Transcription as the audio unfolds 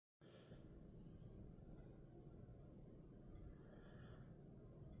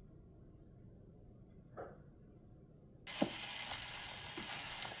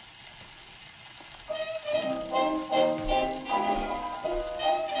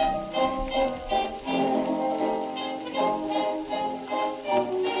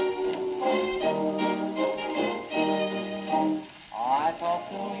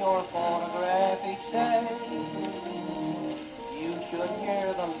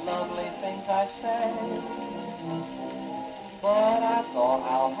lovely things I say, but I thought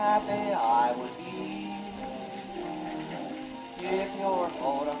how happy I would be if your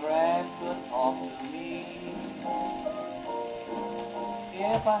photograph could talk to me.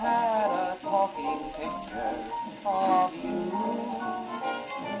 If I had a talking picture of you,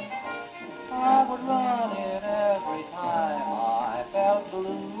 I would run it every time I felt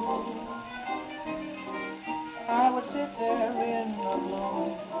blue. I would sit there in the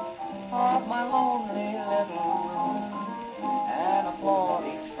gloom of my lonely little room and applaud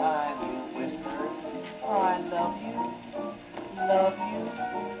each time you whispered, I love you,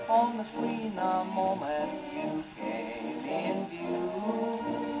 on the screen the moment you came in view.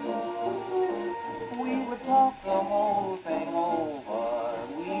 We would talk the whole thing over,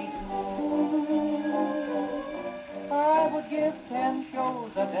 we do. I would give 10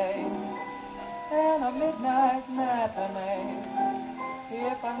 shows a day and a midnight matinee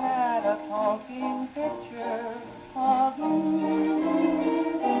if I had a talking picture of you.